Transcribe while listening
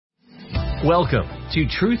Welcome to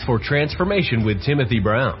Truth for Transformation with Timothy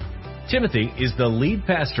Brown. Timothy is the lead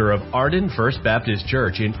pastor of Arden First Baptist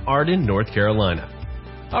Church in Arden, North Carolina.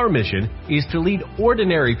 Our mission is to lead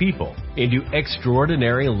ordinary people into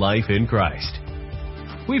extraordinary life in Christ.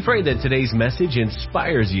 We pray that today's message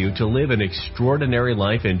inspires you to live an extraordinary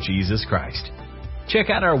life in Jesus Christ. Check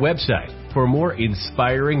out our website for more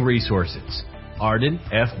inspiring resources,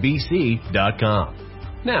 ardenfbc.com.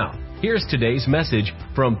 Now, here's today's message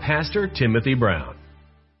from Pastor Timothy Brown.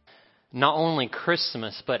 Not only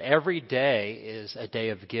Christmas, but every day is a day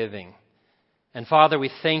of giving. And Father,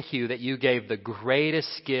 we thank you that you gave the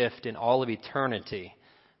greatest gift in all of eternity,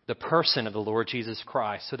 the person of the Lord Jesus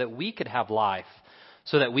Christ, so that we could have life,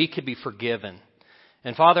 so that we could be forgiven.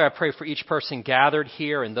 And Father, I pray for each person gathered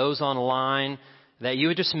here and those online, that you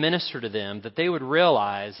would just minister to them, that they would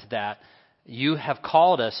realize that you have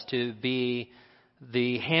called us to be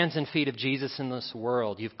the hands and feet of Jesus in this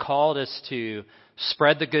world. You've called us to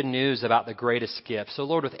spread the good news about the greatest gift. So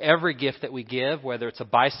Lord, with every gift that we give, whether it's a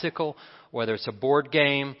bicycle, whether it's a board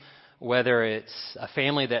game, whether it's a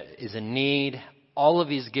family that is in need, all of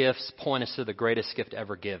these gifts point us to the greatest gift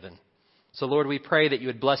ever given. So Lord, we pray that you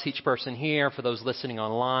would bless each person here, for those listening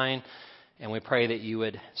online, and we pray that you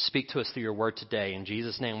would speak to us through your word today. In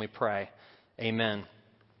Jesus' name we pray. Amen.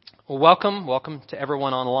 Well, welcome to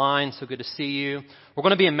everyone online. So good to see you. We're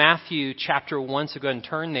going to be in Matthew chapter 1, so go ahead and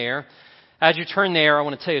turn there. As you turn there, I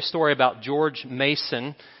want to tell you a story about George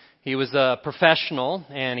Mason. He was a professional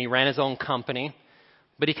and he ran his own company,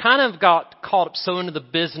 but he kind of got caught up so into the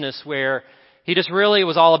business where he just really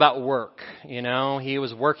was all about work. You know, he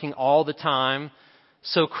was working all the time.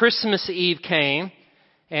 So Christmas Eve came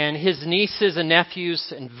and his nieces and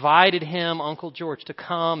nephews invited him, Uncle George, to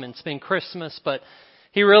come and spend Christmas, but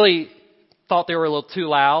he really thought they were a little too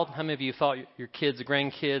loud. How many of you thought your kids or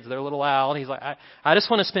grandkids, they're a little loud? He's like, I just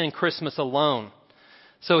want to spend Christmas alone.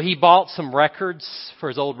 So he bought some records for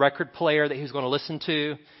his old record player that he was going to listen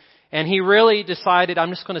to. And he really decided, I'm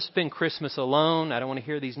just going to spend Christmas alone. I don't want to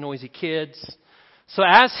hear these noisy kids. So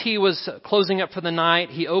as he was closing up for the night,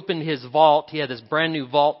 he opened his vault. He had this brand new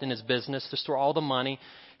vault in his business to store all the money.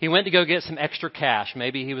 He went to go get some extra cash.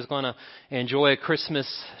 Maybe he was going to enjoy a Christmas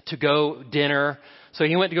to-go dinner. So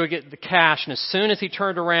he went to go get the cash, and as soon as he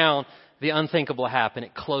turned around, the unthinkable happened.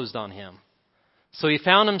 It closed on him. So he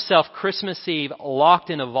found himself Christmas Eve locked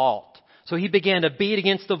in a vault. So he began to beat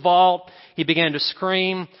against the vault. He began to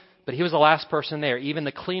scream, but he was the last person there. Even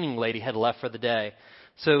the cleaning lady had left for the day.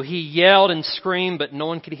 So he yelled and screamed, but no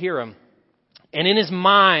one could hear him. And in his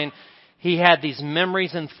mind, he had these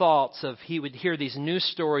memories and thoughts of he would hear these news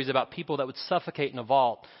stories about people that would suffocate in a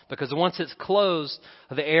vault because once it's closed,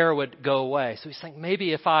 the air would go away. So he's thinking,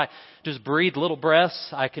 maybe if I just breathe little breaths,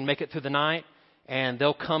 I can make it through the night and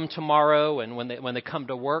they'll come tomorrow. And when they come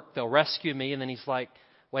to work, they'll rescue me. And then he's like,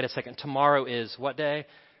 wait a second, tomorrow is what day?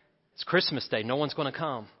 It's Christmas Day. No one's going to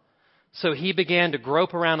come. So he began to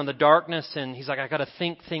grope around in the darkness and he's like, I got to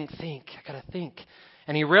think. I got to think.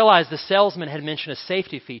 And he realized the salesman had mentioned a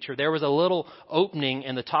safety feature. There was a little opening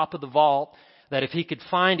in the top of the vault that if he could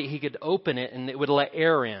find it, he could open it and it would let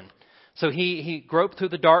air in. So he groped through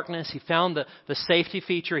the darkness. He found the safety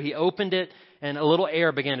feature. He opened it and a little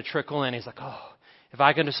air began to trickle in. He's like, oh, if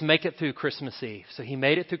I can just make it through Christmas Eve. So he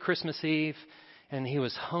made it through Christmas Eve and he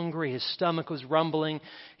was hungry. His stomach was rumbling.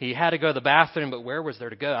 He had to go to the bathroom, but where was there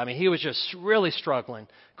to go? I mean, he was just really struggling.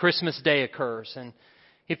 Christmas Day occurs and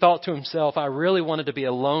he thought to himself, I really wanted to be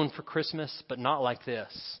alone for Christmas, but not like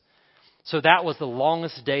this. So that was the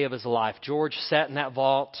longest day of his life. George sat in that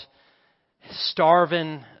vault,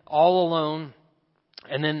 starving, all alone.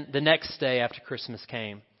 And then the next day after Christmas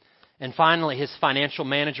came. And finally, his financial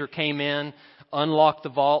manager came in, unlocked the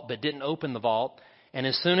vault, but didn't open the vault. And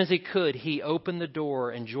as soon as he could, he opened the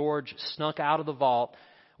door and George snuck out of the vault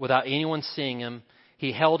without anyone seeing him.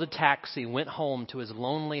 He held a taxi, went home to his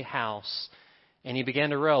lonely house. And he began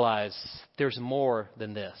to realize there's more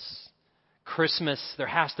than this. Christmas, there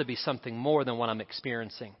has to be something more than what I'm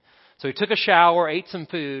experiencing. So he took a shower, ate some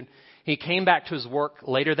food. He came back to his work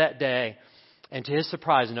later that day. And to his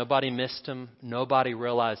surprise, nobody missed him. Nobody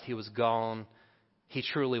realized he was gone. He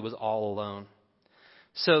truly was all alone.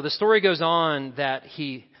 So the story goes on that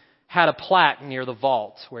he had a plaque near the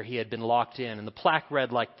vault where he had been locked in. And the plaque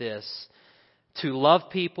read like this: to love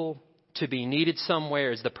people, to be needed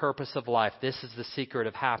somewhere is the purpose of life. This is the secret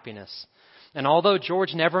of happiness. And although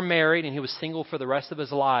George never married and he was single for the rest of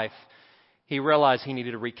his life, he realized he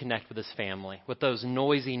needed to reconnect with his family, with those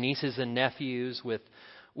noisy nieces and nephews, with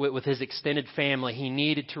his extended family. He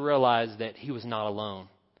needed to realize that he was not alone.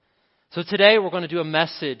 So today we're going to do a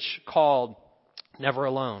message called Never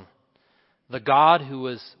Alone. the God who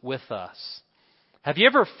is with us. Have you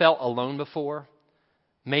ever felt alone before?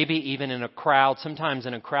 Maybe even in a crowd. Sometimes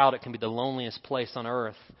in a crowd it can be the loneliest place on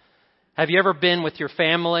earth. Have you ever been with your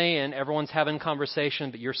family and everyone's having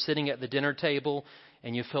conversation, but you're sitting at the dinner table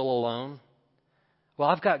and you feel alone? Well,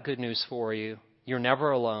 I've got good news for you. You're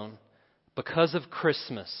never alone. Because of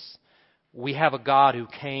Christmas, we have a God who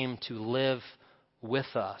came to live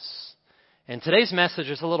with us. And today's message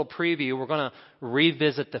is a little preview. We're going to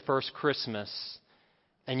revisit the first Christmas.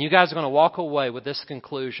 And you guys are going to walk away with this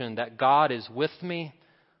conclusion that God is with me.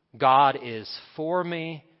 God is for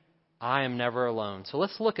me. I am never alone. So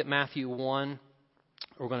let's look at Matthew 1.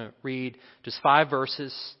 We're going to read just 5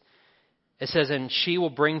 verses. It says, "And she will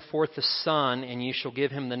bring forth the Son, and you shall give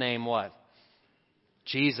him the name," what?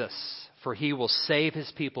 Jesus, "for he will save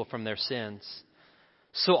his people from their sins.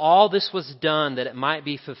 So all this was done that it might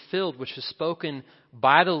be fulfilled, which was spoken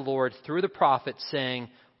by the Lord through the prophet, saying,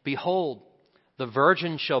 Behold, the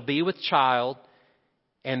virgin shall be with child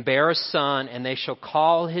and bear a son, and they shall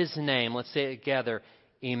call his name," let's say it together,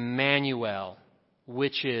 "Emmanuel,"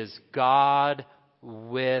 which is God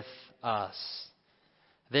with us.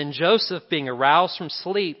 Then Joseph, being aroused from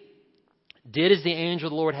sleep, did as the angel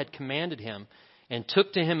of the Lord had commanded him, and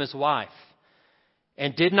took to him his wife,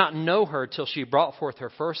 and did not know her till she brought forth her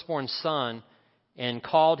firstborn son, and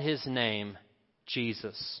called his name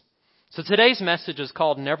Jesus. So today's message is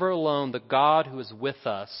called Never Alone, the God who is with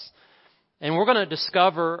us. And we're going to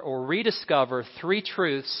discover or rediscover 3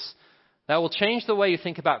 truths that will change the way you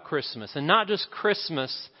think about Christmas. And not just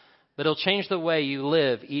Christmas, but it'll change the way you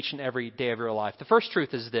live each and every day of your life. The first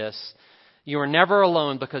truth is this: you are never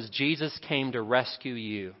alone because Jesus came to rescue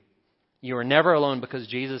you. You are never alone because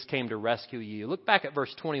Jesus came to rescue you. Look back at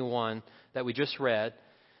verse 21 that we just read.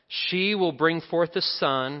 "She will bring forth a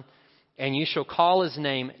son, and you shall call his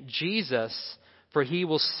name Jesus, for he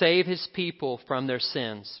will save his people from their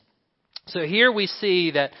sins." So here we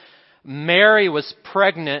see that Mary was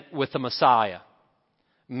pregnant with the Messiah.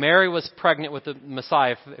 Mary was pregnant with the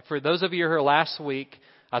Messiah. For those of you who were here last week,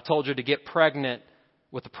 I told you to get pregnant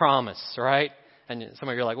with the promise, right? And some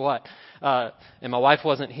of you are like, what? And my wife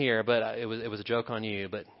wasn't here, but it was a joke on you,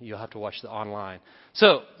 but you'll have to watch the online.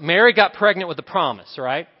 So Mary got pregnant with the promise,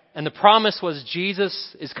 right? And the promise was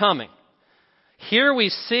Jesus is coming. Here we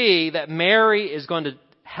see that Mary is going to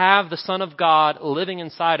have the Son of God living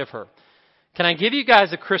inside of her. Can I give you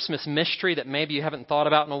guys a Christmas mystery that maybe you haven't thought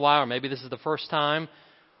about in a while, or maybe this is the first time?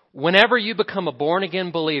 Whenever you become a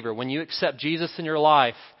born-again believer, when you accept Jesus in your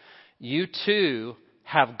life, you too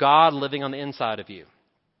have God living on the inside of you.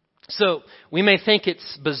 So we may think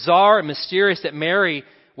it's bizarre and mysterious that Mary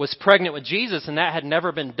was pregnant with Jesus, and that had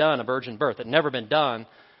never been done, a virgin birth. It had never been done.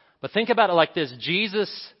 But think about it like this.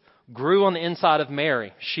 Jesus grew on the inside of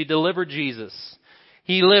Mary. She delivered Jesus.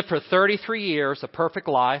 He lived for 33 years, a perfect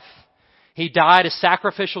life. He died a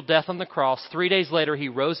sacrificial death on the cross. 3 days later, he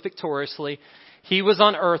rose victoriously. He was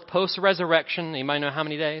on earth post-resurrection. Anybody know how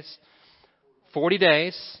many days? 40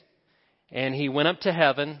 days. And he went up to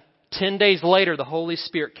heaven. 10 days later, the Holy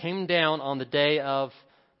Spirit came down on the day of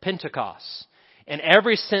Pentecost. And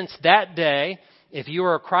ever since that day, if you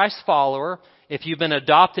are a Christ follower, if you've been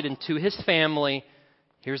adopted into his family,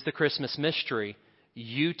 here's the Christmas mystery: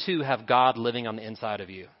 you too have God living on the inside of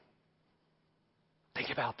you.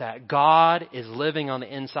 Think about that. God is living on the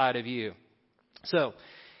inside of you. So,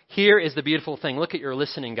 here is the beautiful thing. Look at your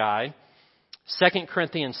listening guide. 2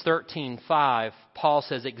 Corinthians 13:5, Paul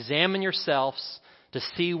says, "Examine yourselves to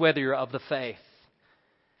see whether you're of the faith."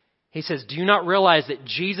 He says, "Do you not realize that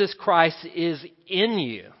Jesus Christ is in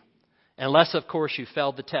you? Unless, of course, you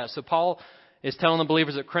failed the test." So Paul is telling the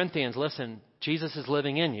believers at Corinthians, listen, Jesus is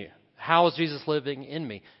living in you. How is Jesus living in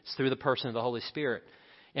me? It's through the person of the Holy Spirit.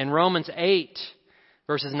 In Romans 8,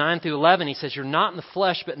 verses 9 through 11, he says, "You're not in the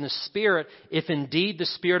flesh, but in the Spirit, if indeed the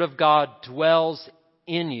Spirit of God dwells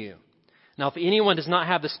in you. Now, if anyone does not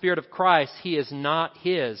have the Spirit of Christ, he is not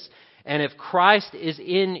his. And if Christ is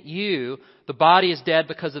in you, the body is dead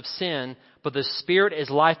because of sin, but the Spirit is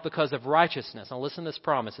life because of righteousness." Now listen to this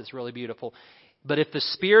promise. It's really beautiful. "But if the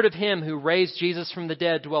Spirit of him who raised Jesus from the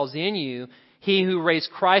dead dwells in you, he who raised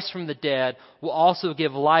Christ from the dead will also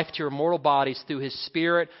give life to your mortal bodies through his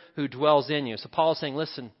Spirit who dwells in you." So Paul is saying,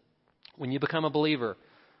 listen, when you become a believer,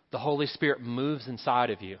 the Holy Spirit moves inside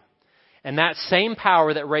of you. And that same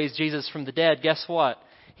power that raised Jesus from the dead, guess what?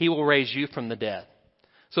 He will raise you from the dead.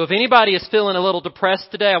 So if anybody is feeling a little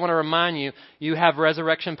depressed today, I want to remind you, you have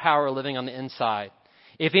resurrection power living on the inside.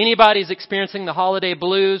 If anybody is experiencing the holiday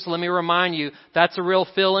blues, let me remind you, that's a real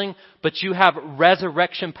feeling, but you have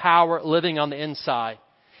resurrection power living on the inside.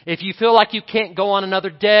 If you feel like you can't go on another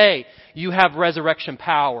day, you have resurrection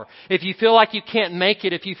power. If you feel like you can't make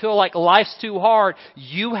it, if you feel like life's too hard,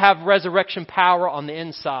 you have resurrection power on the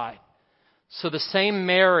inside. So the same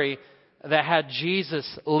Mary that had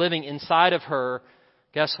Jesus living inside of her,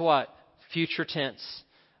 guess what? Future tense.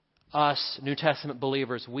 Us, New Testament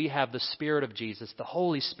believers, we have the Spirit of Jesus, the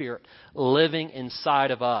Holy Spirit, living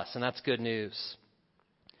inside of us. And that's good news.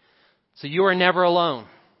 So you are never alone.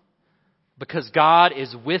 Because God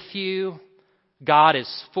is with you, God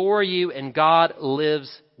is for you, and God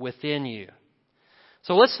lives within you.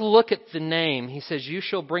 So let's look at the name. He says, you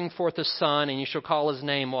shall bring forth a son, and you shall call his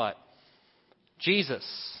name what? Jesus.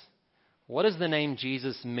 What does the name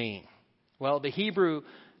Jesus mean? Well, the Hebrew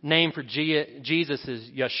name for Jesus is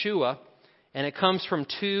Yeshua, and it comes from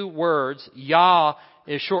two words. Yah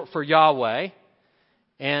is short for Yahweh,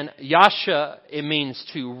 and Yasha, it means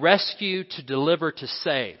to rescue, to deliver, to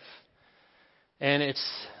save. And it's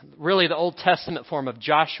really the Old Testament form of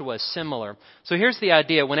Joshua is similar. So here's the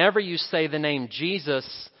idea. Whenever you say the name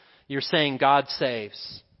Jesus, you're saying God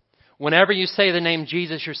saves. Whenever you say the name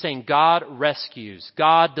Jesus, you're saying God rescues.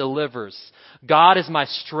 God delivers. God is my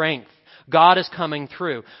strength. God is coming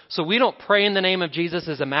through. So we don't pray in the name of Jesus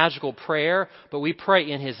as a magical prayer, but we pray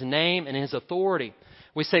in His name and His authority.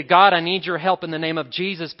 We say, God, I need your help in the name of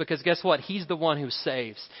Jesus, because guess what? He's the one who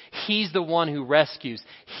saves. He's the one who rescues.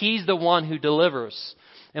 He's the one who delivers.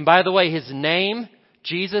 And by the way, His name,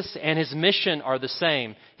 Jesus, and His mission are the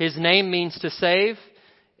same. His name means to save.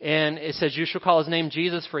 And it says, you shall call His name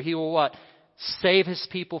Jesus, for He will what? Save His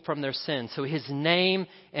people from their sins. So His name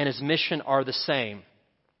and His mission are the same.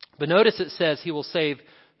 But notice it says He will save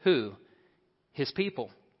who? His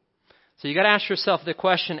people. So you got to ask yourself the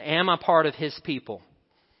question, am I part of His people?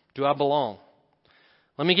 Do I belong?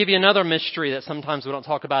 Let me give you another mystery that sometimes we don't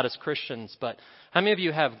talk about as Christians, but how many of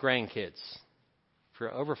you have grandkids? If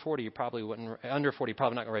you're over 40, you probably wouldn't. Under 40, you're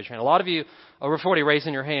probably not going to raise your hand. A lot of you over 40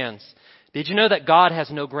 raising your hands. Did you know that God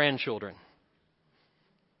has no grandchildren?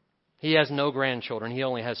 He has no grandchildren. He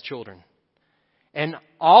only has children. And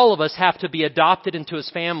all of us have to be adopted into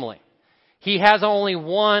His family. He has only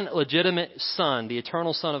one legitimate son, the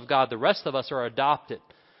eternal Son of God. The rest of us are adopted.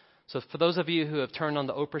 So for those of you who have turned on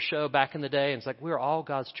the Oprah show back in the day, and it's like, we're all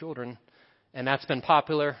God's children, and that's been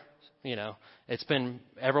popular,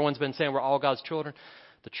 everyone's been saying we're all God's children.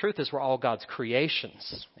 The truth is we're all God's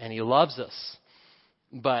creations, and He loves us.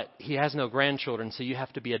 But He has no grandchildren, so you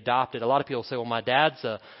have to be adopted. A lot of people say, well, my dad's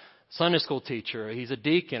a Sunday school teacher, or he's a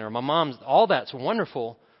deacon, or my mom's, all that's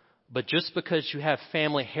wonderful. But just because you have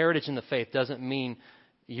family heritage in the faith doesn't mean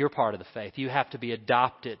you're part of the faith. You have to be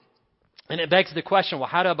adopted. And it begs the question, well,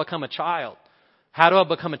 how do I become a child? How do I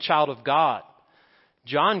become a child of God?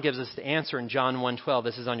 John gives us the answer in John 1:12.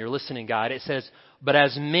 This is on your listening guide. It says, but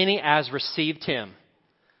as many as received Him,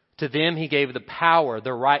 to them He gave the power,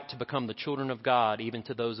 the right to become the children of God, even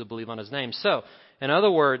to those who believe on His name. So, in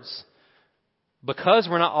other words, because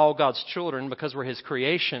we're not all God's children, because we're His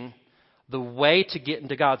creation, the way to get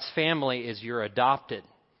into God's family is you're adopted.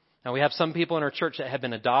 Now, we have some people in our church that have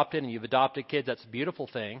been adopted, and you've adopted kids. That's a beautiful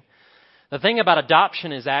thing. The thing about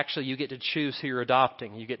adoption is actually you get to choose who you're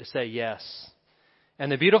adopting. You get to say yes. And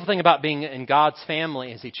the beautiful thing about being in God's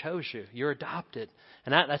family is He chose you. You're adopted.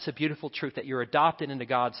 And that's a beautiful truth, that you're adopted into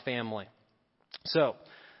God's family. So,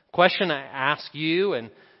 question I ask you, and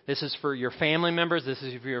this is for your family members, this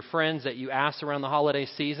is for your friends that you ask around the holiday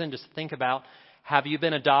season, just think about, have you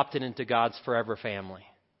been adopted into God's forever family?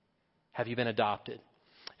 Have you been adopted?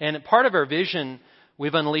 And part of our vision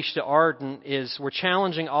we've unleashed at Arden is we're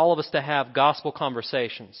challenging all of us to have gospel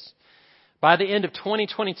conversations. By the end of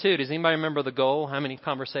 2022, does anybody remember the goal? How many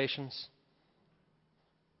conversations?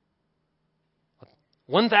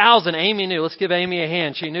 1,000. Amy knew. Let's give Amy a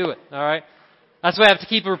hand. She knew it. All right. That's why I have to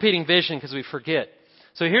keep repeating vision, because we forget.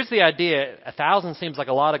 So here's the idea. 1,000 seems like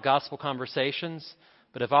a lot of gospel conversations,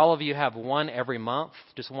 but if all of you have one every month,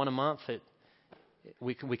 just one a month,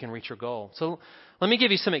 we can reach your goal. So let me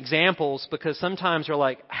give you some examples, because sometimes you're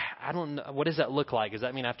like, I don't know, what does that look like? Does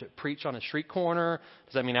that mean I have to preach on a street corner?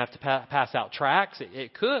 Does that mean I have to pass out tracts?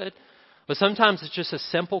 It could, but sometimes it's just a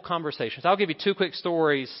simple conversation. So I'll give you two quick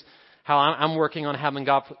stories how I'm working on having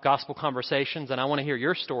gospel conversations, and I want to hear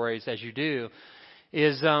your stories as you do.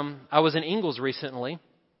 I was in Ingles recently.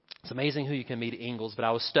 It's amazing who you can meet at Ingles, but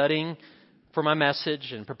I was studying for my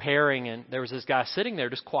message and preparing, and there was this guy sitting there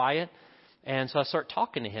just quiet. And so I started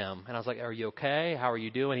talking to him, and I was like, are you okay? How are you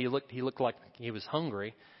doing? He looked like he was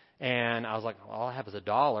hungry. And I was like, all I have is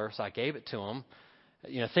 $1. So I gave it to him.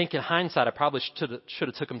 Think in hindsight, I probably should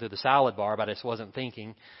have took him to the salad bar, but I just wasn't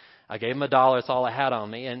thinking. I gave him $1. That's all I had on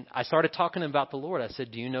me. And I started talking to him about the Lord. I said,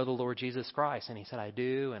 do you know the Lord Jesus Christ? And he said, I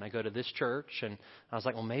do. And I go to this church. And I was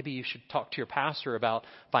like, well, maybe you should talk to your pastor about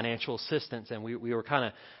financial assistance. And we were kind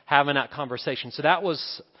of having that conversation. So that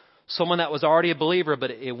was someone that was already a believer, but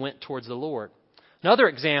it went towards the Lord. Another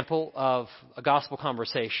example of a gospel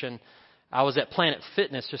conversation, I was at Planet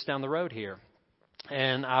Fitness just down the road here.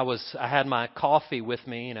 And I had my coffee with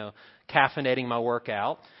me, caffeinating my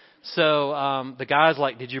workout. So the guy's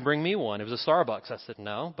like, did you bring me one? It was a Starbucks. I said,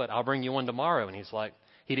 no, but I'll bring you one tomorrow. And he's like,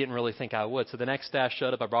 he didn't really think I would. So the next day I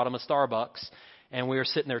showed up, I brought him a Starbucks, and we were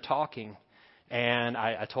sitting there talking. And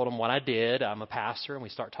I told him what I did. I'm a pastor, and we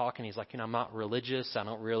start talking. He's like, I'm not religious. I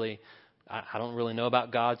don't really know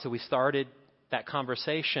about God. So we started that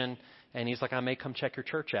conversation, and he's like, I may come check your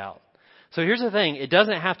church out. So here's the thing. It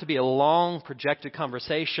doesn't have to be a long, projected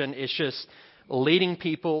conversation. It's just leading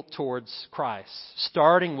people towards Christ,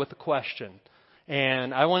 starting with a question.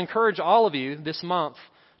 And I want to encourage all of you this month,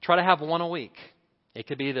 try to have one a week. It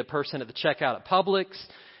could be the person at the checkout at Publix.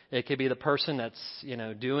 It could be the person that's,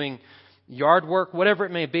 doing yard work, whatever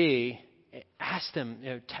it may be. Ask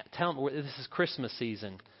them, tell them, this is Christmas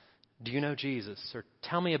season. Do you know Jesus? Or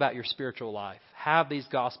tell me about your spiritual life. Have these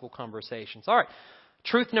gospel conversations. All right.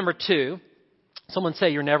 Truth number 2. Someone say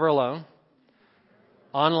you're never alone.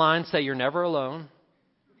 Online, say you're never alone.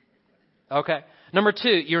 Okay. Number 2,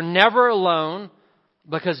 you're never alone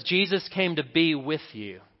because Jesus came to be with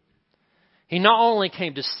you. He not only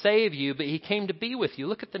came to save you, but He came to be with you.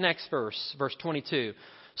 Look at the next verse, verse 22.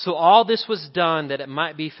 So all this was done that it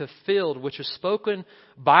might be fulfilled, which was spoken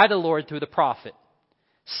by the Lord through the prophet,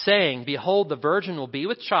 saying, behold, the virgin will be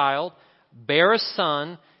with child, bear a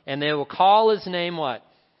son, and they will call His name what?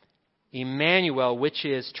 Emmanuel, which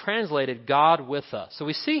is translated God with us. So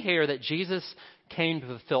we see here that Jesus came to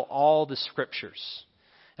fulfill all the Scriptures.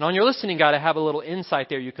 And on your listening guide, I have a little insight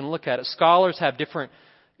there. You can look at it. Scholars have different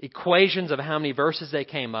equations of how many verses they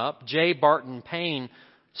came up. J. Barton Payne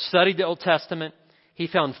studied the Old Testament. He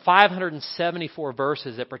found 574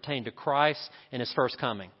 verses that pertain to Christ and His first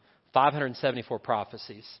coming. 574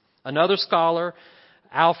 prophecies. Another scholar,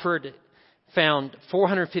 Alfred, found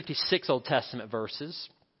 456 Old Testament verses.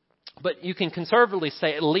 But you can conservatively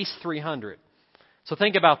say at least 300. So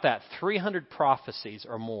think about that. 300 prophecies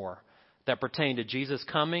or more that pertain to Jesus'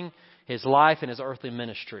 coming, His life, and His earthly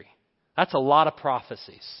ministry. That's a lot of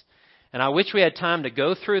prophecies. And I wish we had time to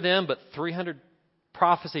go through them, but 300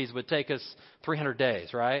 prophecies would take us 300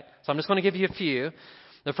 days, right? So I'm just going to give you a few.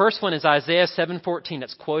 The first one is Isaiah 7:14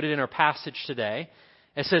 that's quoted in our passage today.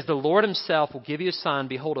 It says, the Lord Himself will give you a sign.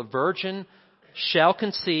 Behold, a virgin shall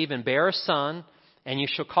conceive and bear a son, and you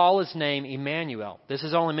shall call His name Emmanuel. This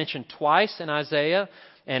is only mentioned twice in Isaiah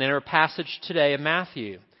and in our passage today in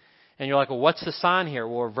Matthew. And you're like, well, what's the sign here?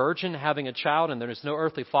 Well, a virgin having a child and there is no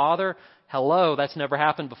earthly father. Hello, that's never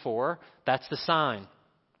happened before. That's the sign.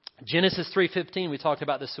 Genesis 3:15, we talked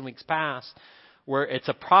about this in weeks past, where it's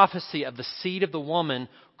a prophecy of the seed of the woman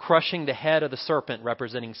crushing the head of the serpent,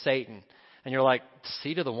 representing Satan. And you're like,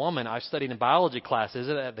 seed of the woman? I studied in biology class.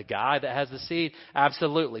 Isn't that the guy that has the seed?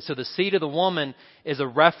 Absolutely. So the seed of the woman is a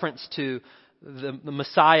reference to the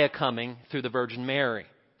Messiah coming through the Virgin Mary,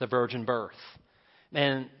 the virgin birth.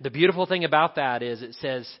 And the beautiful thing about that is it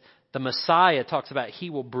says the Messiah talks about He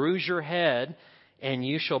will bruise your head and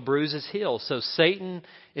you shall bruise His heel. So Satan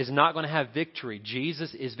is not going to have victory.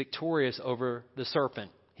 Jesus is victorious over the serpent.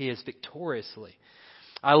 He is victoriously.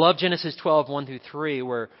 I love Genesis 12:1-3,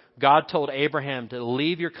 where God told Abraham to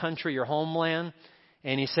leave your country, your homeland.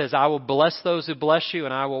 And He says, I will bless those who bless you,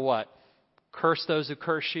 and I will what? Curse those who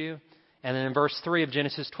curse you. And then in verse 3 of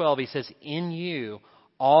Genesis 12, He says, in you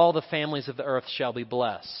all the families of the earth shall be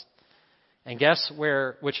blessed. And guess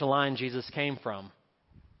which line Jesus came from?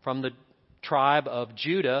 From the tribe of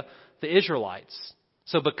Judah, the Israelites.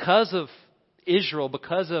 So because of Israel,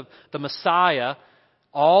 because of the Messiah,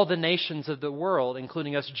 all the nations of the world,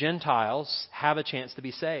 including us Gentiles, have a chance to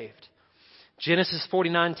be saved. Genesis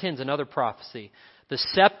 49:10 is another prophecy. The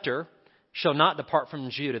scepter shall not depart from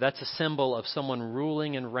Judah. That's a symbol of someone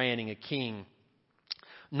ruling and reigning, a king.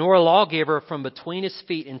 Nor a lawgiver from between his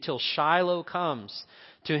feet until Shiloh comes.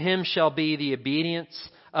 To him shall be the obedience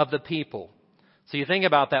of the people. So you think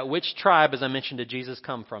about that. Which tribe, as I mentioned, did Jesus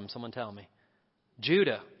come from? Someone tell me.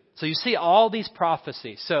 Judah. So you see all these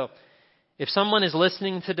prophecies. So if someone is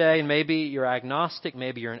listening today and maybe you're agnostic,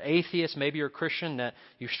 maybe you're an atheist, maybe you're a Christian that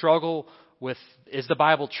you struggle with, is the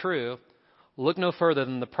Bible true? Look no further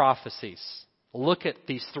than the prophecies. Look at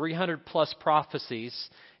these 300 plus prophecies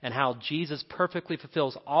and how Jesus perfectly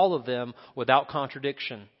fulfills all of them without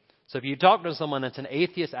contradiction. So if you talk to someone that's an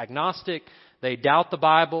atheist, agnostic, they doubt the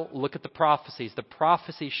Bible, look at the prophecies. The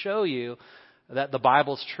prophecies show you that the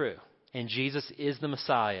Bible's true and Jesus is the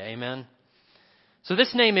Messiah. Amen? So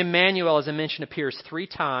this name Emmanuel, as I mentioned, appears 3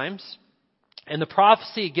 times. And the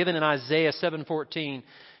prophecy given in Isaiah 7:14,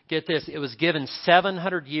 get this, it was given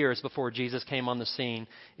 700 years before Jesus came on the scene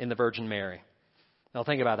in the Virgin Mary. Now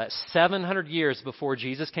think about that. 700 years before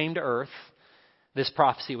Jesus came to earth, this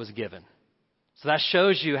prophecy was given. So that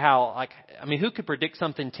shows you how, who could predict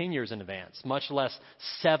something 10 years in advance, much less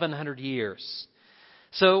 700 years?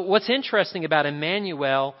 So what's interesting about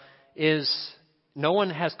Emmanuel is no one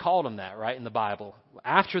has called him that, right, in the Bible.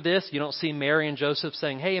 After this, you don't see Mary and Joseph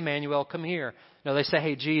saying, hey, Emmanuel, come here. No, they say,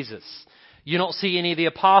 hey, Jesus. You don't see any of the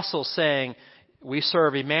apostles saying, we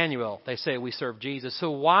serve Emmanuel. They say, we serve Jesus.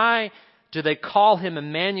 So why do they call him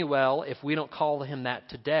Emmanuel if we don't call him that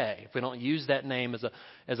today? If we don't use that name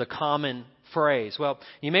as a common phrase? Well,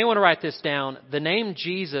 you may want to write this down. The name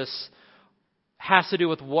Jesus has to do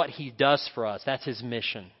with what he does for us. That's his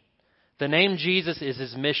mission. The name Jesus is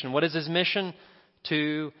his mission. What is his mission?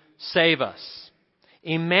 To save us.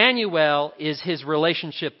 Emmanuel is his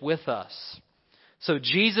relationship with us. So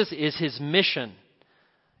Jesus is his mission.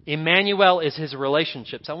 Emmanuel is his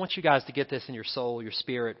relationship. So I want you guys to get this in your soul, your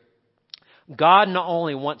spirit. God not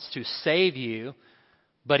only wants to save you,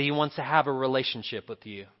 but he wants to have a relationship with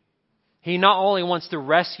you. He not only wants to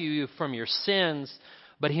rescue you from your sins,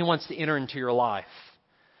 but he wants to enter into your life.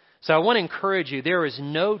 So I want to encourage you, there is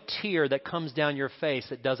no tear that comes down your face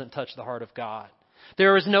that doesn't touch the heart of God.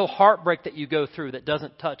 There is no heartbreak that you go through that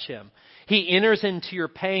doesn't touch him. He enters into your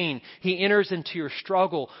pain. He enters into your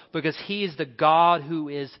struggle because he is the God who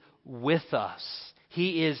is with us.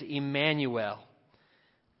 He is Emmanuel.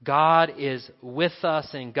 God is with us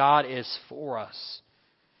and God is for us.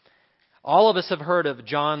 All of us have heard of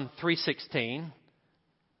John 3:16,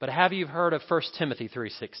 but have you heard of 1 Timothy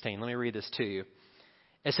 3:16? Let me read this to you.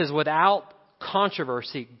 It says, without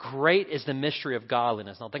controversy, great is the mystery of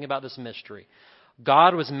godliness. Now think about this mystery.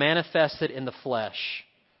 God was manifested in the flesh,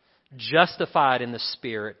 justified in the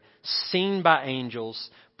Spirit, seen by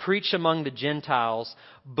angels, preached among the Gentiles,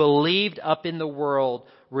 believed up in the world,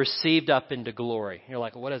 received up into glory. You're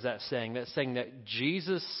like, what is that saying? That's saying that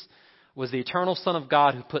Jesus was the eternal Son of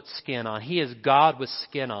God who put skin on. He is God with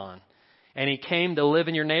skin on. And he came to live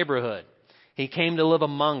in your neighborhood. He came to live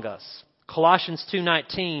among us. Colossians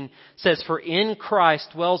 2:19 says, for in Christ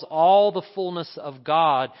dwells all the fullness of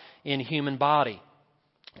God in human body.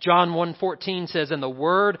 John 1:14 says, and the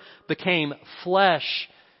Word became flesh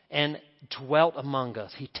and dwelt among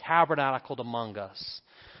us. He tabernacled among us.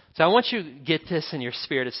 So I want you to get this in your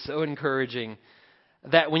spirit. It's so encouraging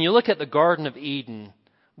that when you look at the Garden of Eden,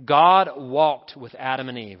 God walked with Adam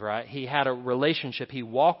and Eve, right? He had a relationship. He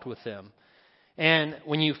walked with them. And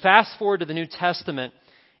when you fast forward to the New Testament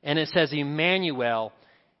and it says Emmanuel,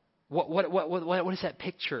 what is that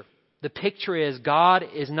picture? The picture is God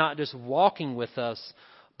is not just walking with us,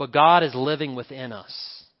 but God is living within us.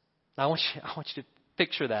 Now, I want you to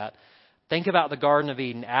picture that. Think about the Garden of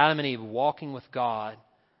Eden, Adam and Eve walking with God.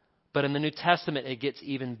 But in the New Testament, it gets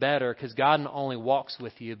even better because God not only walks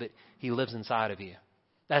with you, but he lives inside of you.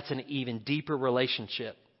 That's an even deeper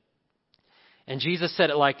relationship. And Jesus said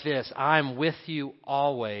it like this, I am with you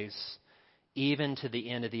always, even to the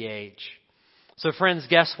end of the age. So friends,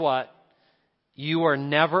 guess what? You are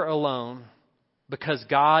never alone because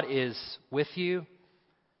God is with you,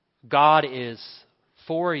 God is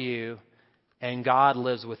for you, and God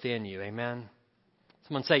lives within you. Amen?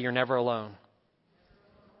 Someone say you're never alone.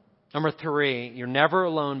 Number 3, you're never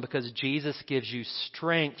alone because Jesus gives you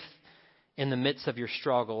strength in the midst of your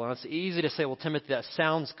struggle. And it's easy to say, well, Timothy, that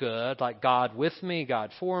sounds good, like God with me,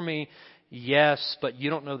 God for me. Yes, but you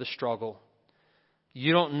don't know the struggle.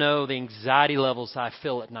 You don't know the anxiety levels I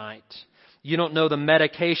feel at night. You don't know the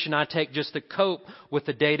medication I take just to cope with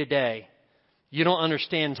the day-to-day. You don't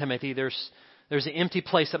understand, Timothy, there's an empty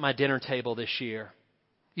place at my dinner table this year.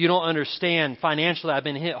 You don't understand, financially I've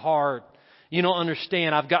been hit hard. You don't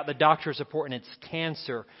understand, I've got the doctor's report and it's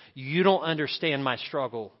cancer. You don't understand my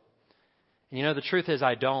struggle. And you know, the truth is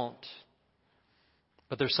I don't.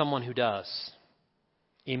 But there's someone who does.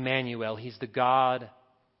 Emmanuel, he's the God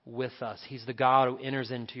with us. He's the God who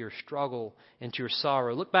enters into your struggle, into your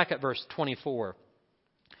sorrow. Look back at verse 24.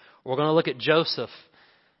 We're going to look at Joseph,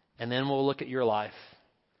 and then we'll look at your life.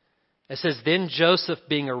 It says, then Joseph,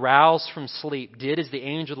 being aroused from sleep, did as the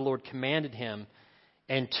angel of the Lord commanded him,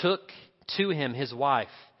 and took to him his wife,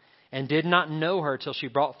 and did not know her till she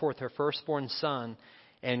brought forth her firstborn son,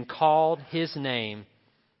 and called his name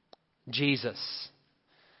Jesus.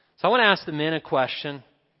 So I want to ask the men a question.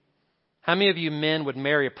 How many of you men would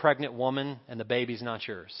marry a pregnant woman and the baby's not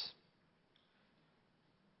yours?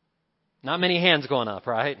 Not many hands going up,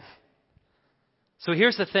 right? So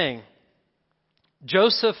here's the thing.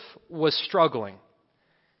 Joseph was struggling.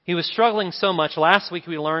 He was struggling so much. Last week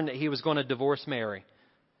we learned that he was going to divorce Mary.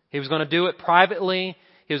 He was going to do it privately.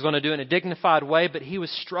 He was going to do it in a dignified way, but he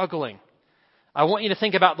was struggling. I want you to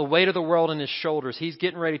think about the weight of the world on his shoulders. He's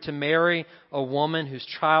getting ready to marry a woman whose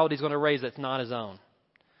child he's going to raise that's not his own.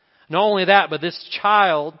 Not only that, but this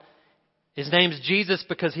child, his name's Jesus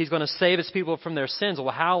because he's going to save his people from their sins.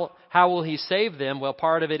 Well, how will he save them? Well,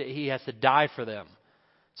 part of it, he has to die for them.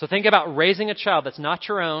 So think about raising a child that's not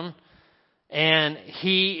your own, and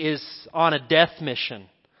he is on a death mission,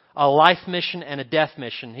 a life mission and a death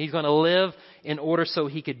mission. He's going to live in order so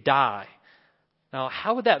he could die. Now,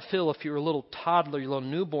 how would that feel if you were a little toddler, your little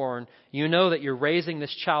newborn? You know that you're raising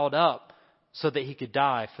this child up so that he could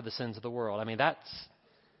die for the sins of the world. I mean,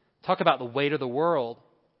 talk about the weight of the world.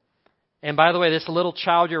 And by the way, this little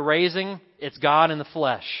child you're raising, it's God in the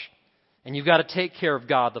flesh. And you've got to take care of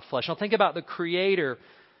God, the flesh. Now think about the Creator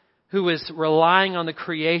who is relying on the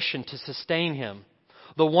creation to sustain him.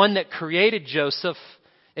 The one that created Joseph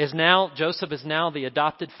is now the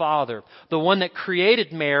adopted father. The one that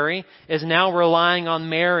created Mary is now relying on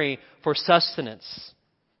Mary for sustenance,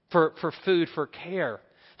 for food, for care.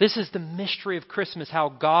 This is the mystery of Christmas, how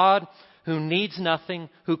God, who needs nothing,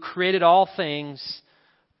 who created all things,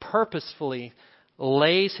 purposefully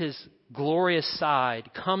lays his glorious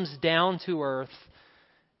side, comes down to earth,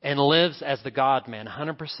 and lives as the God-man,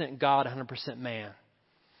 100% God, 100% man.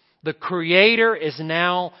 The Creator is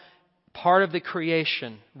now part of the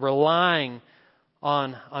creation, relying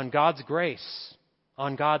on God's grace,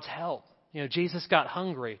 on God's help. You know, Jesus got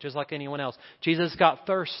hungry, just like anyone else. Jesus got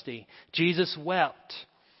thirsty. Jesus wept.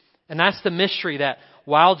 And that's the mystery, that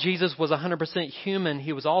while Jesus was 100% human,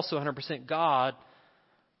 he was also 100% God.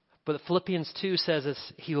 But Philippians 2 says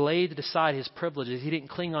this, he laid aside his privileges. He didn't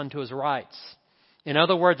cling on to his rights. In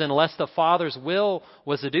other words, unless the Father's will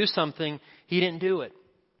was to do something, he didn't do it.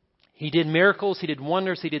 He did miracles, he did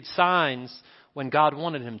wonders, he did signs when God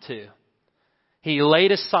wanted him to. He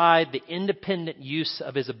laid aside the independent use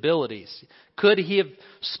of his abilities. Could he have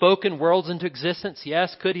spoken worlds into existence?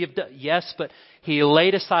 Yes. Could he have done? Yes, but he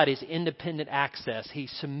laid aside his independent access. He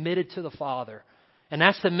submitted to the Father. And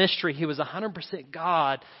that's the mystery. He was 100%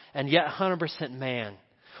 God and yet 100% man.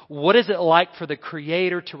 What is it like for the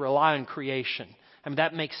Creator to rely on creation? I mean,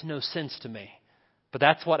 that makes no sense to me. But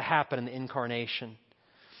that's what happened in the incarnation.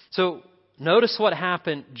 So notice what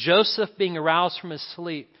happened. Joseph, being aroused from his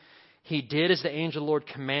sleep, he did as the angel of the Lord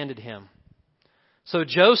commanded him. So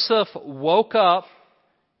Joseph woke up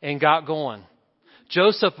and got going.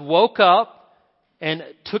 Joseph woke up and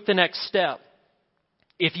took the next step.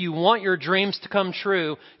 If you want your dreams to come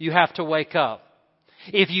true, you have to wake up.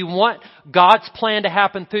 If you want God's plan to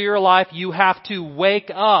happen through your life, you have to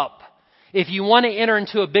wake up. If you want to enter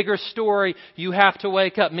into a bigger story, you have to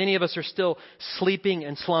wake up. Many of us are still sleeping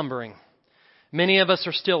and slumbering. Many of us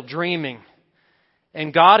are still dreaming.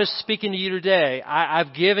 And God is speaking to you today.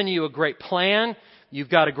 I've given you a great plan. You've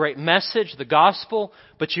got a great message, the gospel,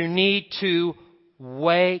 but you need to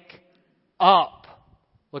wake up.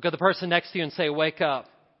 Look at the person next to you and say, wake up.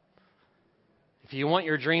 If you want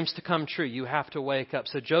your dreams to come true, you have to wake up.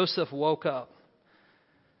 So Joseph woke up.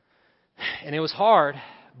 And it was hard,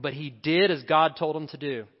 but he did as God told him to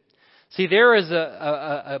do. See, there is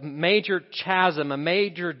a major chasm, a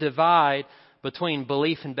major divide between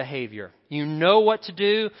belief and behavior. You know what to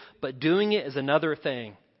do, but doing it is another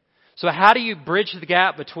thing. So how do you bridge the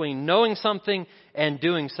gap between knowing something and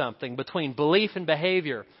doing something, between belief and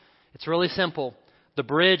behavior? It's really simple. The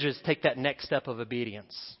bridge is take that next step of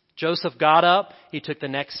obedience. Joseph got up, he took the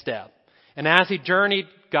next step. And as he journeyed,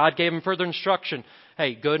 God gave him further instruction.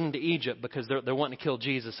 Hey, go into Egypt because they're wanting to kill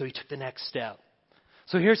Jesus. So he took the next step.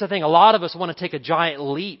 So here's the thing. A lot of us want to take a giant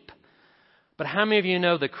leap. But how many of you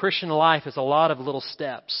know the Christian life is a lot of little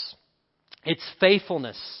steps? It's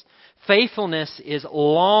faithfulness. Faithfulness is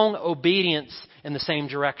long obedience in the same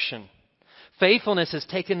direction. Faithfulness is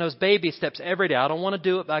taking those baby steps every day. I don't want to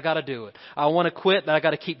do it, but I got to do it. I want to quit, but I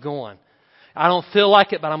got to keep going. I don't feel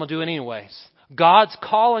like it, but I'm going to do it anyways. God's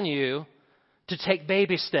calling you to take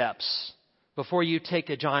baby steps before you take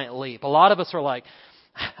a giant leap. A lot of us are like,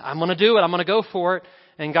 I'm going to do it. I'm going to go for it.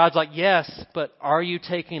 And God's like, yes, but are you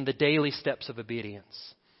taking the daily steps of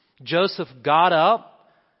obedience? Joseph got up.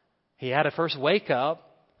 He had to first wake up.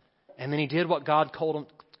 And then he did what God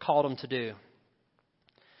called him to do.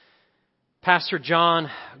 Pastor John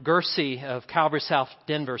Gersey of Calvary South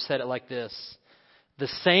Denver said it like this. The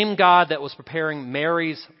same God that was preparing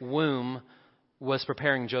Mary's womb was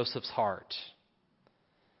preparing Joseph's heart.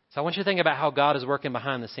 So I want you to think about how God is working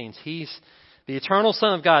behind the scenes. He's the eternal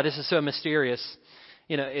Son of God. This is so mysterious.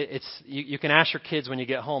 You know, you can ask your kids when you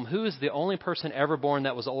get home, who is the only person ever born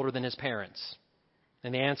that was older than his parents?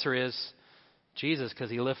 And the answer is Jesus, because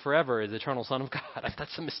he lived forever as the eternal Son of God.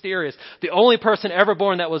 That's so mysterious. The only person ever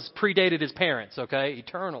born that was predated his parents, okay?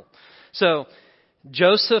 Eternal. So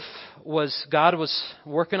God was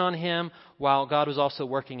working on him while God was also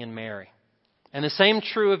working in Mary. And the same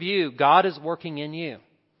true of you. God is working in you.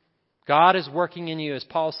 God is working in you, as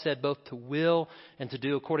Paul said, both to will and to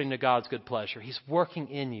do according to God's good pleasure. He's working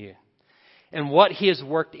in you. And what He has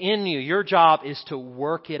worked in you, your job is to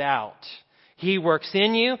work it out. He works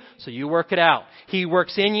in you, so you work it out. He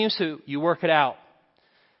works in you, so you work it out.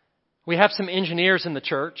 We have some engineers in the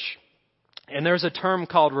church, and there's a term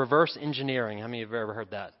called reverse engineering. How many of you have ever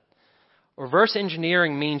heard that? Reverse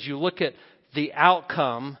engineering means you look at the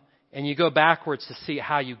outcome and you go backwards to see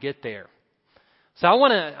how you get there. So I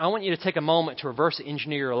want you to take a moment to reverse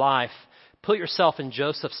engineer your life. Put yourself in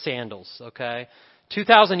Joseph's sandals, okay?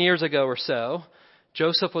 2,000 years ago or so,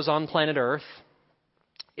 Joseph was on planet Earth.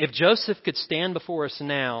 If Joseph could stand before us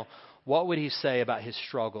now, what would he say about his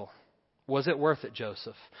struggle? Was it worth it,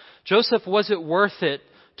 Joseph? Joseph, was it worth it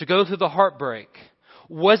to go through the heartbreak?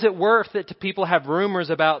 Was it worth it to people have rumors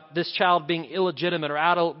about this child being illegitimate or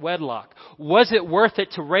out of wedlock? Was it worth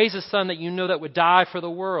it to raise a son that you know that would die for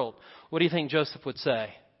the world? What do you think Joseph would say?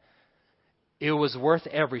 It was worth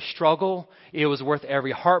every struggle. It was worth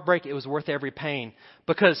every heartbreak. It was worth every pain.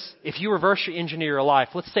 Because if you reverse engineer your life,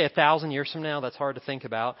 let's say 1,000 years from now, that's hard to think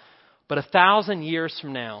about. But 1,000 years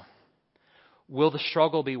from now, will the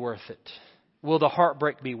struggle be worth it? Will the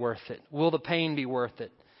heartbreak be worth it? Will the pain be worth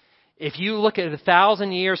it? If you look at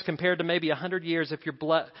 1,000 years compared to maybe 100 years, if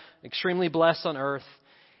you're extremely blessed on earth,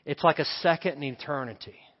 it's like a second in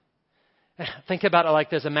eternity. Think about it like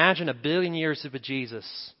this. Imagine 1 billion years of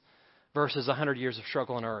Jesus versus 100 years of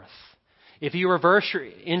struggle on earth. If you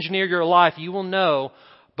engineer your life, you will know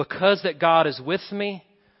because that God is with me,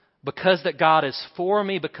 because that God is for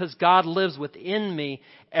me, because God lives within me,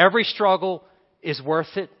 every struggle is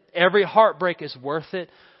worth it. Every heartbreak is worth it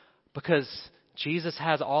because Jesus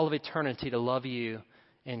has all of eternity to love you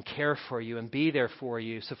and care for you and be there for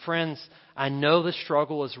you. So friends, I know the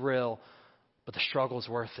struggle is real, but the struggle is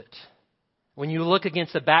worth it. When you look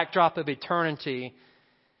against the backdrop of eternity,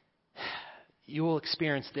 you will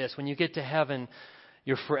experience this. When you get to heaven,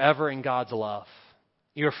 you're forever in God's love.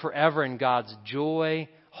 You're forever in God's joy,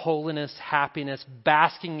 holiness, happiness,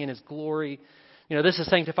 basking in His glory. You know, this is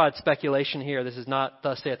sanctified speculation here. This is not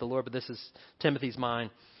thus saith the Lord, but this is Timothy's mind.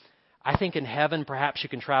 I think in heaven, perhaps you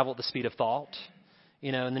can travel at the speed of thought.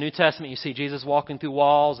 You know, in the New Testament, you see Jesus walking through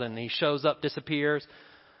walls and He shows up, disappears.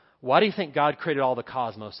 Why do you think God created all the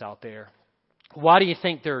cosmos out there? Why do you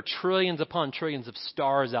think there are trillions upon trillions of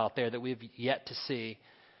stars out there that we've yet to see?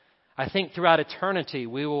 I think throughout eternity,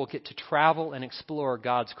 we will get to travel and explore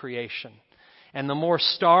God's creation. And the more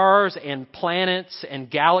stars and planets and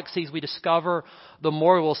galaxies we discover, the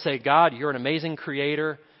more we'll say, God, you're an amazing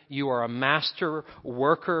creator. You are a master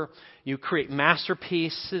worker. You create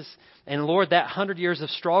masterpieces. And Lord, that 100 years of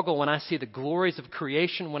struggle, when I see the glories of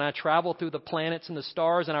creation, when I travel through the planets and the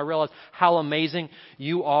stars and I realize how amazing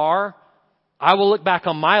you are, I will look back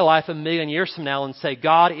on my life 1 million years from now and say,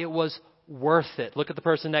 God, it was worth it. Look at the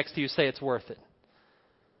person next to you, say it's worth it.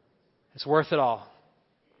 It's worth it all.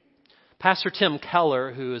 Pastor Tim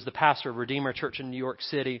Keller, who is the pastor of Redeemer Church in New York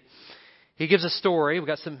City, he gives a story. We've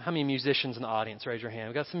got how many musicians in the audience? Raise your hand.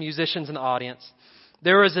 We've got some musicians in the audience.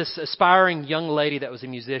 There was this aspiring young lady that was a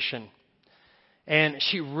musician. And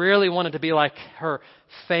she really wanted to be like her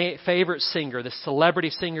favorite singer, this celebrity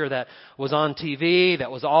singer that was on TV,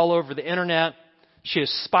 that was all over the internet. She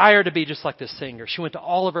aspired to be just like this singer. She went to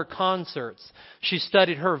all of her concerts. She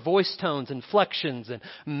studied her voice tones, inflections, and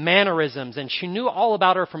mannerisms, and she knew all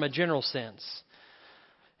about her from a general sense.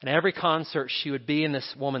 And every concert, she would be in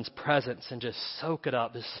this woman's presence and just soak it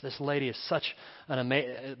up. This lady is such an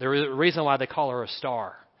amazing... The reason why they call her a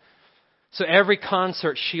star. So every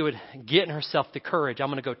concert, she would get in herself the courage. I'm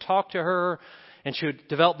going to go talk to her. And she would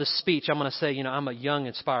develop this speech. I'm going to say, I'm a young,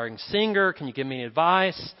 inspiring singer. Can you give me any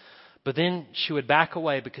advice? But then she would back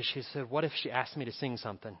away because she said, what if she asked me to sing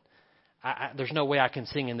something? There's no way I can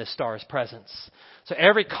sing in this star's presence. So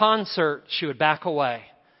every concert, she would back away.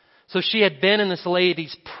 So she had been in this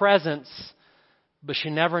lady's presence, but she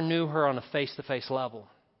never knew her on a face-to-face level.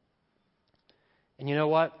 And you know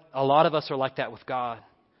what? A lot of us are like that with God.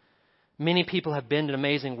 Many people have been to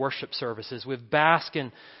amazing worship services. We've basked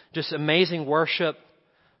in just amazing worship.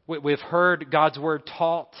 We've heard God's Word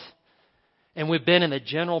taught. And we've been in the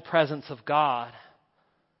general presence of God.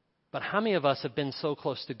 But how many of us have been so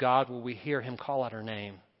close to God where we hear Him call out our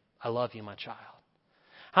name? I love you, my child.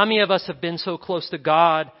 How many of us have been so close to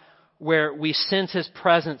God where we sense His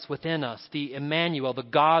presence within us, the Emmanuel, the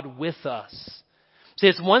God with us? See,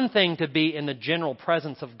 it's one thing to be in the general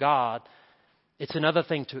presence of God. It's another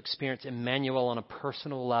thing to experience Emmanuel on a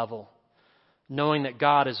personal level, knowing that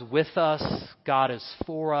God is with us, God is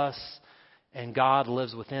for us, and God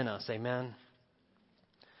lives within us. Amen?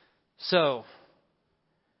 So,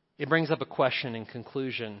 it brings up a question in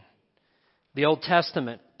conclusion. The Old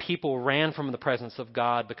Testament, people ran from the presence of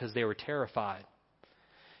God because they were terrified.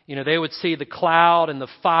 You know, they would see the cloud and the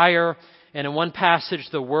fire, and in one passage,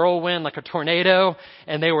 the whirlwind like a tornado,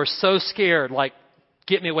 and they were so scared, like,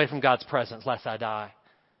 get me away from God's presence lest I die.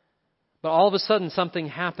 But all of a sudden, something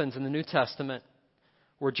happens in the New Testament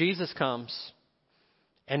where Jesus comes,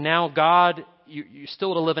 and now God, you're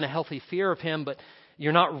still to live in a healthy fear of Him, but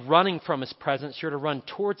you're not running from His presence. You're to run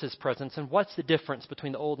towards His presence. And what's the difference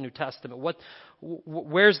between the Old and New Testament?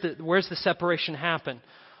 Where's the separation happen?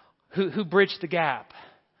 Who bridged the gap?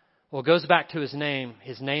 Well, it goes back to His name.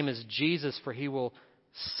 His name is Jesus, for He will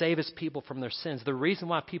save His people from their sins. The reason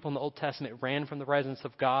why people in the Old Testament ran from the presence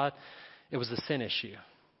of God, it was the sin issue.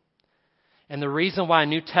 And the reason why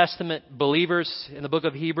New Testament believers in the book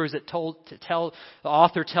of Hebrews, the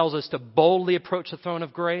author tells us to boldly approach the throne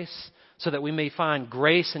of grace so that we may find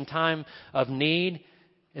grace in time of need,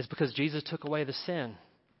 is because Jesus took away the sin.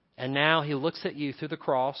 And now He looks at you through the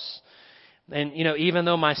cross. And, you know, even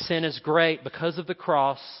though my sin is great, because of the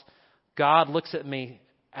cross, God looks at me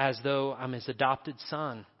as though I'm His adopted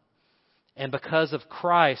son. And because of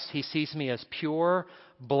Christ, He sees me as pure,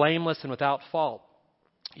 blameless, and without fault.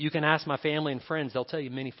 You can ask my family and friends. They'll tell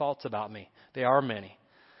you many faults about me. There are many.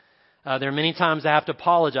 There are many times I have to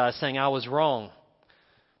apologize saying I was wrong.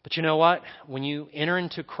 But you know what? When you enter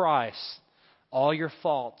into Christ, all your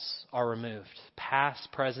faults are removed. Past,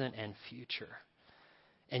 present, and future.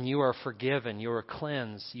 And you are forgiven. You are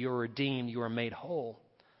cleansed. You are redeemed. You are made whole.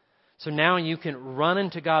 So now you can run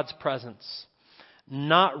into God's presence.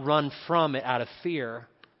 Not run from it out of fear.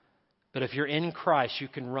 But if you're in Christ, you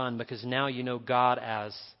can run because now you know God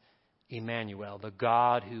as Emmanuel, the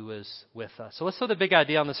God who is with us. So let's throw the big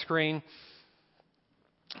idea on the screen.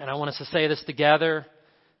 And I want us to say this together.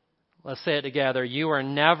 Let's say it together. You are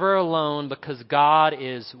never alone because God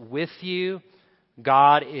is with you,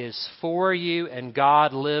 God is for you, and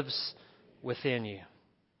God lives within you.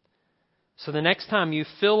 So the next time you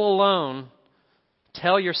feel alone,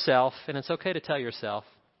 tell yourself, and it's okay to tell yourself,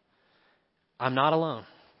 I'm not alone.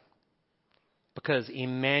 Because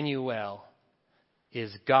Emmanuel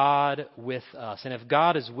is God with us. And if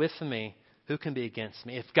God is with me, who can be against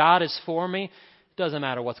me? If God is for me, it doesn't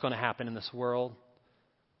matter what's going to happen in this world.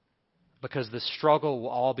 Because the struggle will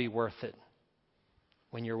all be worth it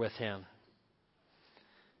when you're with Him.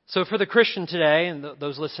 So for the Christian today and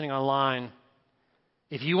those listening online,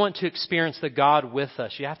 if you want to experience the God with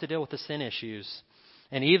us, you have to deal with the sin issues.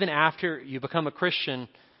 And even after you become a Christian,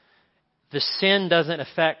 the sin doesn't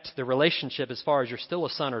affect the relationship as far as you're still a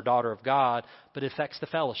son or daughter of God, but it affects the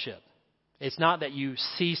fellowship. It's not that you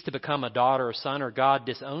cease to become a daughter or son or God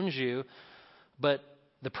disowns you, but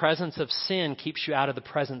the presence of sin keeps you out of the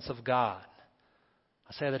presence of God.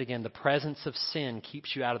 I'll say that again. The presence of sin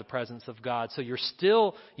keeps you out of the presence of God. So you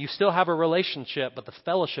still have a relationship, but the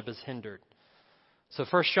fellowship is hindered. So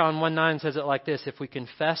 1 John 1:9 says it like this: if we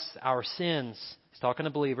confess our sins, he's talking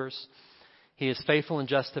to believers, He is faithful and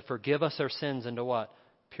just to forgive us our sins and to what?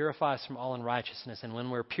 Purify us from all unrighteousness. And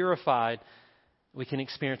when we're purified, we can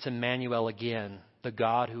experience Emmanuel again, the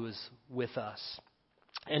God who is with us.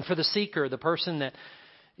 And for the seeker, the person that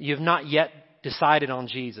you've not yet decided on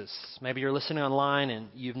Jesus, maybe you're listening online and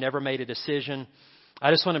you've never made a decision,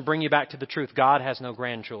 I just want to bring you back to the truth. God has no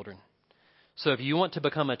grandchildren. So if you want to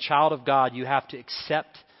become a child of God, you have to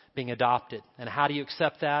accept being adopted. And how do you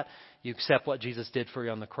accept that? You accept what Jesus did for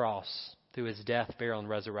you on the cross through His death, burial, and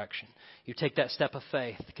resurrection. You take that step of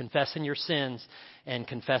faith, confessing your sins and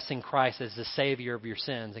confessing Christ as the Savior of your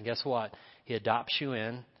sins. And guess what? He adopts you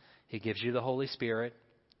in. He gives you the Holy Spirit.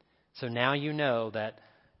 So now you know that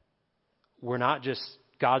we're not just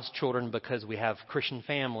God's children because we have Christian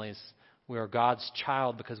families. We are God's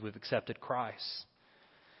child because we've accepted Christ.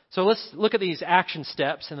 So let's look at these action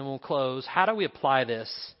steps and then we'll close. How do we apply this?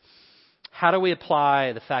 How do we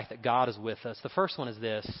apply the fact that God is with us? The first one is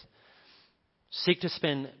this: seek to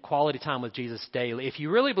spend quality time with Jesus daily. If you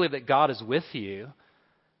really believe that God is with you,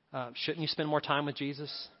 shouldn't you spend more time with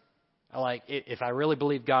Jesus? If I really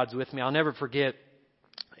believe God's with me, I'll never forget,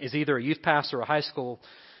 is either a youth pastor or high school,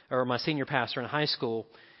 or my senior pastor in high school.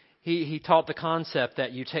 he taught the concept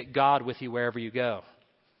that you take God with you wherever you go.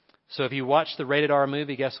 So if you watch the rated R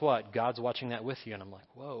movie, guess what? God's watching that with you. And I'm like,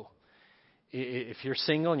 whoa. If you're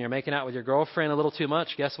single and you're making out with your girlfriend a little too much,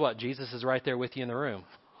 guess what? Jesus is right there with you in the room.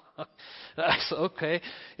 That's okay.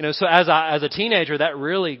 So as a teenager, that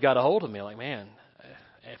really got a hold of me. Like, man,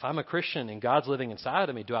 if I'm a Christian and God's living inside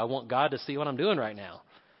of me, do I want God to see what I'm doing right now?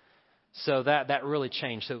 So that really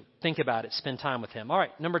changed. So think about it. Spend time with Him. All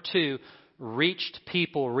right. Number 2, reached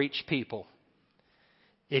people reach people.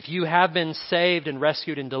 If you have been saved and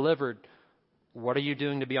rescued and delivered, what are you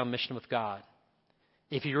doing to be on mission with God?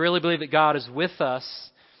 If you really believe that God is with us,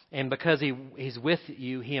 and because He's with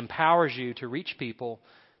you, He empowers you to reach people,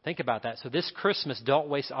 think about that. So this Christmas, don't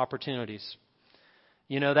waste opportunities.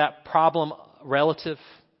 That problem relative,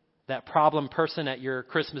 that problem person at your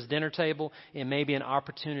Christmas dinner table, it may be an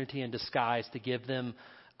opportunity in disguise to give them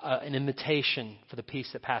an invitation for the peace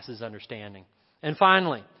that passes understanding. And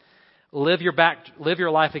finally, live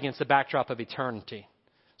your life against the backdrop of eternity.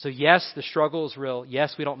 So yes, the struggle is real.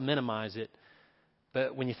 Yes, we don't minimize it.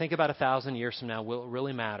 But when you think about 1,000 years from now, will it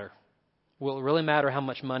really matter? Will it really matter how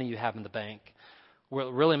much money you have in the bank? Will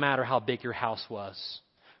it really matter how big your house was?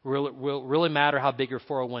 Will it really matter how big your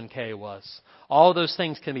 401k was? All of those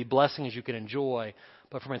things can be blessings you can enjoy.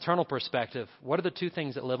 But from an eternal perspective, what are the 2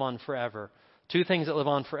 things that live on forever? 2 things that live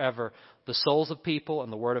on forever: the souls of people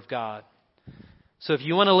and the Word of God. So if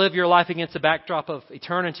you want to live your life against the backdrop of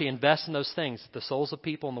eternity, invest in those things, the souls of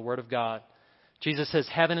people and the Word of God. Jesus says,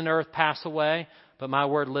 heaven and earth pass away, but my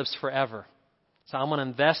word lives forever. So I'm going to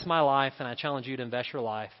invest my life, and I challenge you to invest your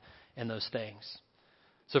life in those things.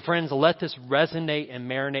 So friends, let this resonate and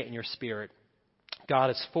marinate in your spirit. God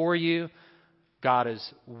is for you. God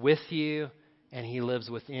is with you, and He lives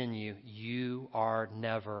within you. You are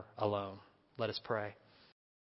never alone. Let us pray.